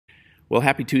Well,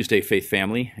 happy Tuesday, Faith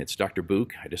family. It's Dr.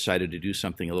 Book. I decided to do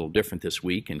something a little different this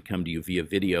week and come to you via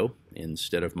video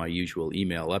instead of my usual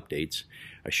email updates.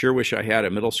 I sure wish I had a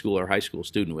middle school or high school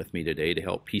student with me today to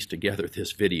help piece together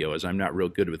this video, as I'm not real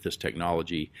good with this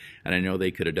technology, and I know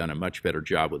they could have done a much better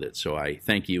job with it. So I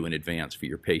thank you in advance for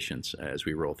your patience as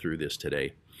we roll through this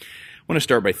today. I want to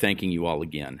start by thanking you all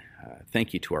again.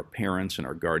 Thank you to our parents and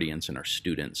our guardians and our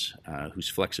students whose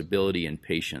flexibility and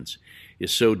patience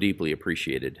is so deeply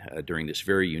appreciated during this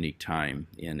very unique time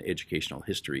in educational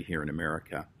history here in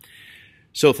America.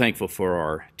 So thankful for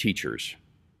our teachers,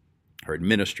 our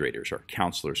administrators, our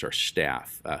counselors, our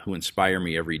staff who inspire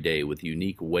me every day with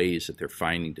unique ways that they're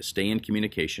finding to stay in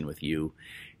communication with you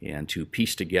and to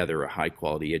piece together a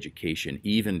high-quality education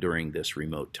even during this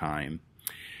remote time.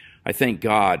 I thank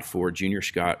God for Junior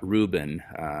Scott Rubin,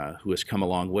 who has come a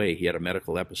long way. He had a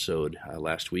medical episode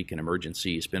last week, an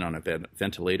emergency. He's been on a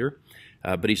ventilator,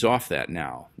 but he's off that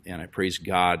now. And I praise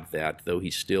God that though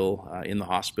he's still in the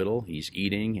hospital, he's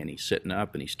eating and he's sitting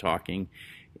up and he's talking.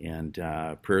 And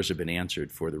prayers have been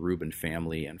answered for the Rubin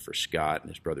family and for Scott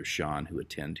and his brother Sean who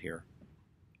attend here.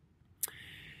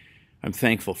 I'm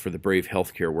thankful for the brave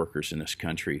healthcare workers in this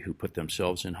country who put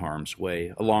themselves in harm's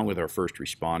way, along with our first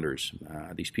responders.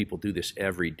 These people do this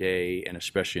every day, and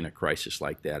especially in a crisis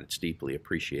like that, it's deeply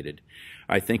appreciated.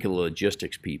 I think of the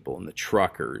logistics people and the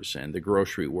truckers and the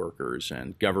grocery workers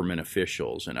and government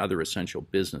officials and other essential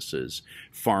businesses,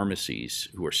 pharmacies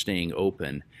who are staying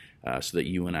open so that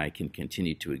you and I can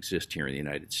continue to exist here in the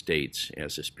United States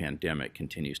as this pandemic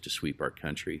continues to sweep our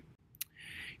country.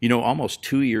 You know, almost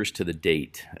 2 years to the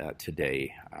date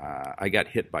today, I got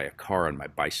hit by a car on my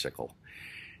bicycle.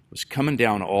 I was coming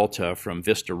down Alta from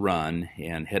Vista Run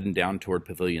and heading down toward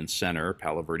Pavilion Center,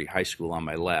 Palo Verde High School on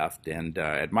my left. And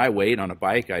at my weight on a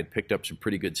bike, I'd picked up some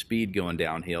pretty good speed going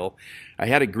downhill. I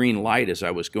had a green light as I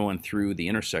was going through the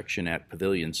intersection at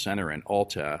Pavilion Center in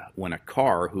Alta when a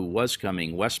car who was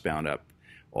coming westbound up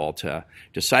Alta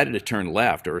decided to turn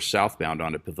left or southbound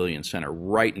onto Pavilion Center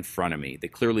right in front of me. They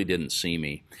clearly didn't see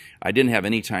me. I didn't have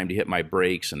any time to hit my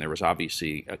brakes, and there was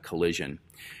obviously a collision.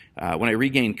 When I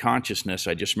regained consciousness,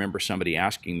 I just remember somebody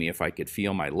asking me if I could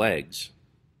feel my legs.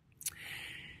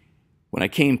 When I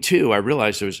came to, I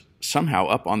realized I was somehow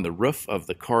up on the roof of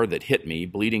the car that hit me,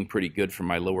 bleeding pretty good from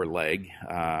my lower leg.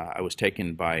 I was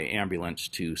taken by ambulance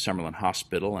to Summerlin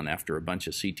Hospital, and after a bunch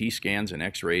of CT scans and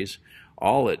x-rays,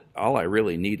 all I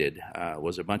really needed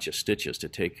was a bunch of stitches to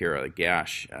take care of a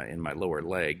gash in my lower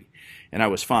leg, and I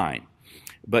was fine.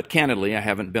 But candidly, I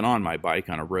haven't been on my bike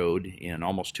on a road in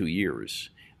almost 2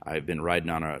 years. I've been riding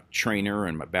on a trainer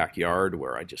in my backyard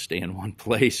where I just stay in one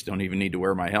place, don't even need to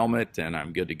wear my helmet, and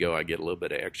I'm good to go. I get a little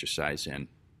bit of exercise in.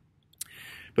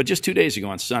 But just 2 days ago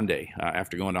on Sunday,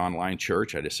 after going to online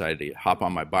church, I decided to hop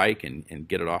on my bike and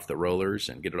get it off the rollers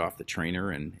and get it off the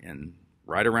trainer and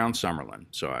ride around Summerlin.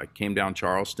 So I came down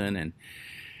Charleston and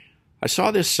I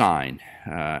saw this sign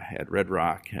at Red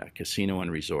Rock Casino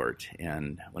and Resort,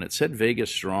 and when it said Vegas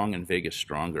Strong and Vegas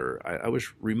Stronger, I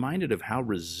was reminded of how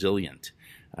resilient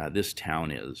this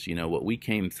town is. You know, what we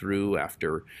came through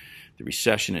after the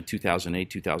recession in 2008,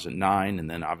 2009, and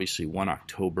then obviously 1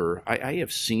 October, I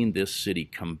have seen this city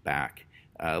come back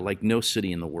like no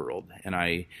city in the world. And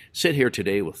I sit here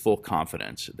today with full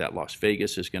confidence that Las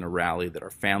Vegas is going to rally, that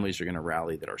our families are going to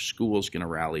rally, that our school's going to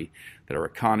rally, that our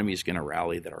economy is going to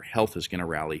rally, that our health is going to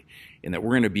rally, and that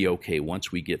we're going to be okay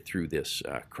once we get through this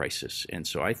crisis. And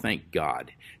so I thank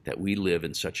God that we live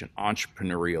in such an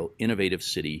entrepreneurial, innovative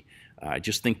city. I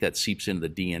just think that seeps into the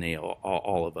DNA of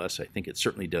all of us. I think it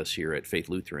certainly does here at Faith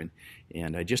Lutheran.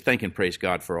 And I just thank and praise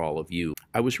God for all of you.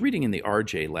 I was reading in the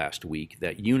RJ last week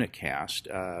that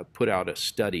Unicast put out a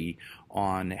study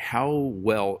on how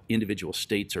well individual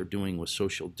states are doing with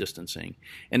social distancing.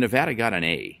 And Nevada got an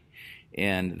A.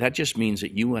 And that just means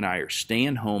that you and I are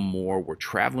staying home more, we're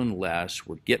traveling less,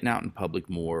 we're getting out in public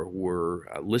more, we're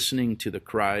listening to the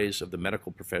cries of the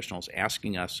medical professionals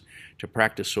asking us to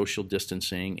practice social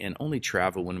distancing and only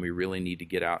travel when we really need to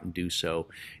get out and do so.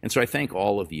 And so I thank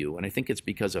all of you, and I think it's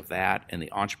because of that and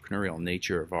the entrepreneurial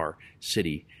nature of our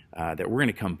city that we're going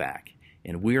to come back.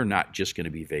 And we are not just going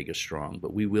to be Vegas strong,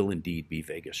 but we will indeed be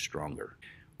Vegas stronger.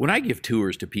 When I give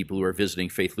tours to people who are visiting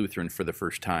Faith Lutheran for the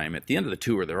first time, at the end of the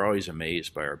tour, they're always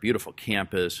amazed by our beautiful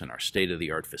campus and our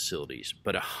state-of-the-art facilities.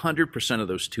 But 100% of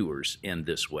those tours end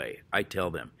this way. I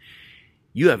tell them,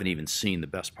 you haven't even seen the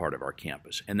best part of our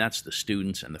campus, and that's the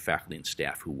students and the faculty and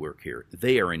staff who work here.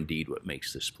 They are indeed what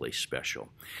makes this place special.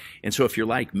 And so if you're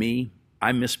like me,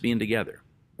 I miss being together.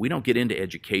 We don't get into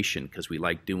education because we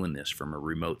like doing this from a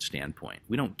remote standpoint.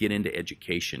 We don't get into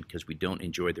education because we don't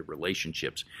enjoy the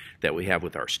relationships that we have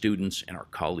with our students and our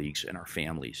colleagues and our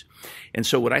families. And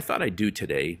so what I thought I'd do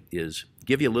today is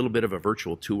give you a little bit of a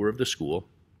virtual tour of the school.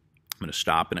 I'm going to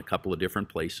stop in a couple of different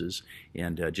places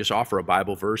and just offer a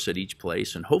Bible verse at each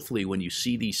place. And hopefully when you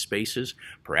see these spaces,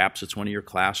 perhaps it's one of your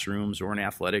classrooms or an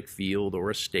athletic field or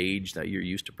a stage that you're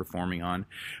used to performing on,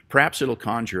 perhaps it'll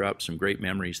conjure up some great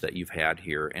memories that you've had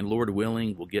here. And Lord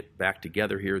willing, we'll get back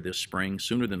together here this spring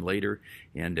sooner than later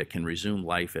and can resume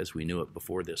life as we knew it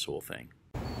before this whole thing.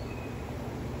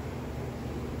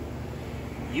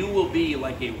 You will be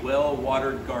like a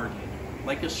well-watered garden,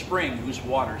 like a spring whose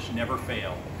waters never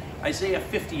fail. Isaiah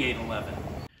 58:11.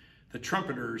 The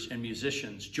trumpeters and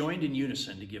musicians joined in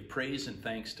unison to give praise and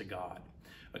thanks to God.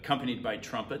 Accompanied by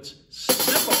trumpets,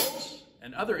 cymbals,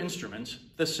 and other instruments,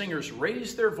 the singers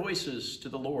raised their voices to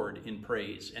the Lord in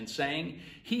praise and sang,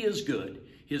 "He is good,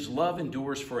 his love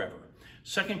endures forever."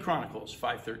 2 Chronicles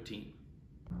 5:13.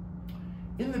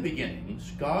 In the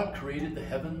beginnings, God created the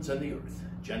heavens and the earth.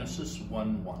 Genesis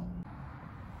 1:1.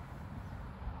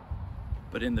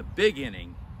 But in the big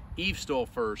inning, Eve stole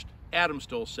first, Adam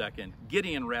stole second,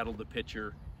 Gideon rattled the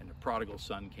pitcher, and the prodigal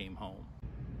son came home.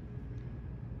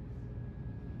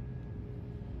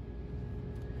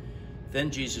 Then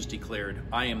Jesus declared,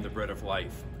 "I am the bread of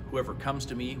life. Whoever comes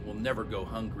to me will never go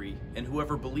hungry, and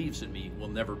whoever believes in me will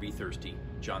never be thirsty."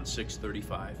 John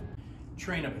 6:35.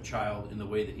 Train up a child in the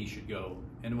way that he should go,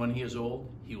 and when he is old,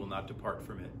 he will not depart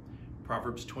from it.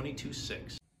 Proverbs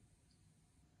 22:6.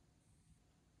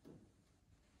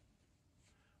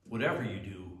 Whatever you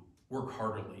do, work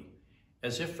heartily,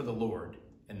 as if for the Lord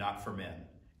and not for men.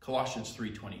 Colossians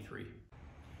 3:23.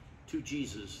 To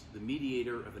Jesus, the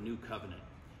mediator of a new covenant,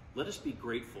 let us be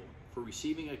grateful for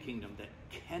receiving a kingdom that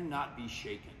cannot be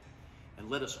shaken, and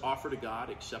let us offer to God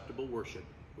acceptable worship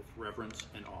with reverence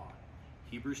and awe.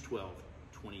 Hebrews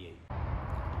 12:28.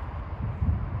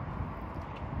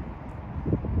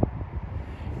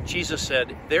 Jesus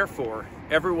said, "Therefore,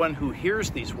 everyone who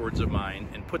hears these words of mine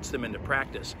and puts them into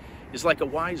practice is like a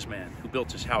wise man who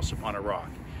built his house upon a rock."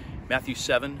 Matthew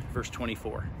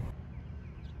 7:24.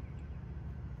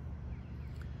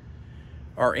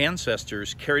 Our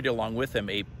ancestors carried along with them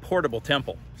a portable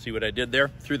temple. See what I did there?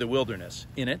 Through the wilderness.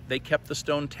 In it, they kept the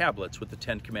stone tablets with the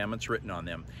 10 Commandments written on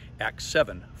them. Acts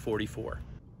 7:44.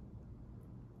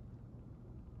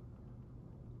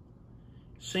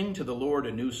 Sing to the Lord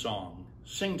a new song.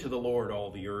 Sing to the Lord,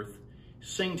 all the earth.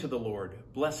 Sing to the Lord,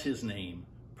 bless his name.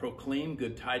 Proclaim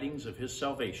good tidings of his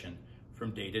salvation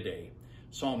from day to day.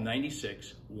 Psalm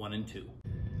 96:1-2.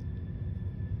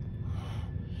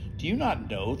 Do you not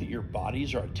know that your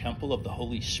bodies are a temple of the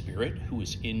Holy Spirit who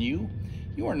is in you?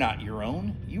 You are not your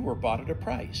own. You were bought at a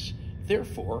price.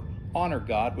 Therefore, honor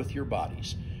God with your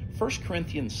bodies. 1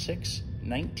 Corinthians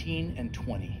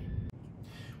 6:19-20.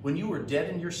 When you were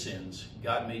dead in your sins,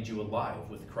 God made you alive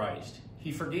with Christ.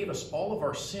 He forgave us all of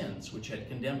our sins which had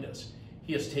condemned us.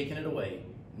 He has taken it away,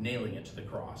 nailing it to the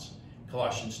cross.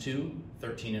 Colossians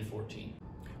 2:13-14.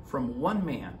 From one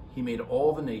man he made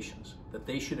all the nations, that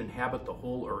they should inhabit the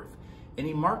whole earth. And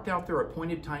he marked out their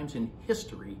appointed times in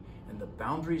history and the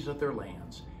boundaries of their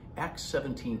lands. Acts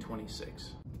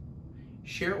 17:26.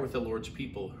 Share it with the Lord's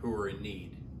people who are in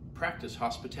need. Practice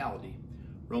hospitality.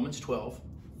 Romans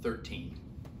 12:13.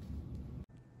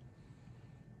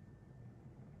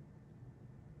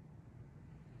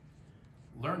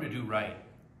 Learn to do right,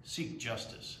 seek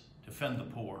justice, defend the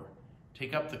poor,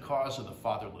 take up the cause of the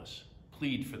fatherless,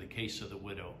 plead for the case of the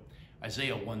widow.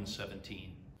 Isaiah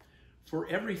 1:17. For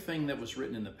everything that was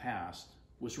written in the past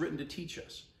was written to teach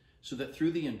us, so that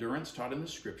through the endurance taught in the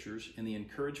scriptures and the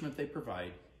encouragement they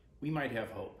provide, we might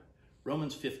have hope.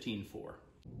 Romans 15:4.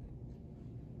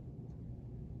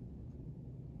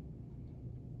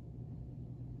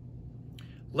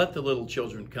 Let the little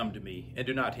children come to me, and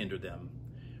do not hinder them.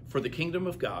 For the kingdom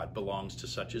of God belongs to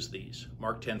such as these.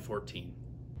 Mark 10:14.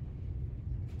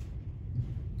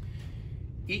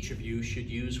 Each of you should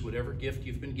use whatever gift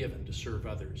you've been given to serve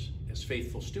others as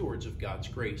faithful stewards of God's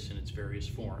grace in its various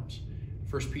forms.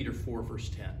 1 Peter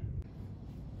 4:10.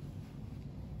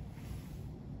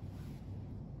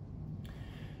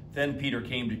 Then Peter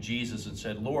came to Jesus and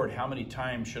said, "Lord, how many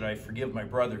times should I forgive my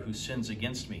brother who sins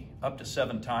against me? Up to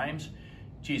 7 times?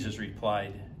 Jesus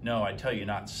replied, "No, I tell you,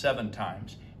 not 7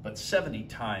 times, but 70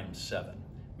 times 7.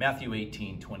 Matthew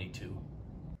 18:22.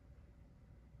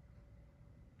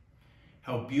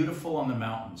 How beautiful on the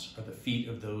mountains are the feet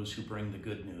of those who bring the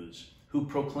good news, who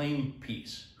proclaim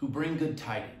peace, who bring good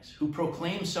tidings, who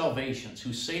proclaim salvations,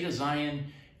 who say to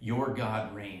Zion, your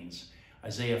God reigns.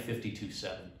 Isaiah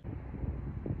 52:7.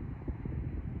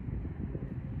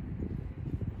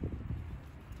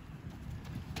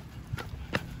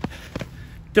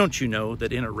 Don't you know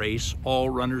that in a race, all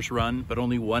runners run, but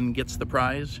only one gets the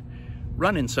prize?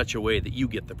 Run in such a way that you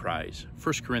get the prize.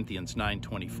 1 Corinthians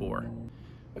 9:24.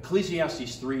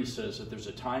 Ecclesiastes 3 says that there's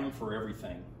a time for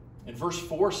everything. And verse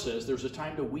 4 says there's a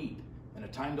time to weep and a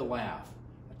time to laugh,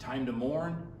 a time to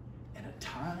mourn and a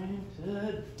time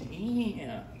to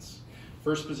dance.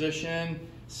 First position,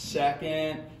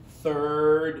 second,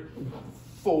 third,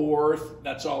 fourth,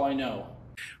 that's all I know.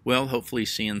 Well, hopefully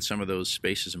seeing some of those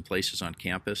spaces and places on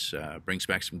campus brings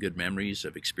back some good memories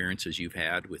of experiences you've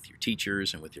had with your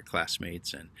teachers and with your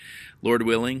classmates. And Lord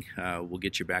willing, we'll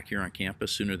get you back here on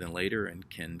campus sooner than later and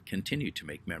can continue to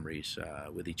make memories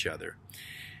with each other.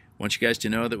 I want you guys to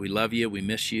know that we love you, we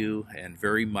miss you, and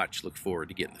very much look forward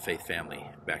to getting the Faith family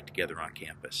back together on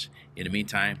campus. In the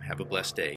meantime, have a blessed day.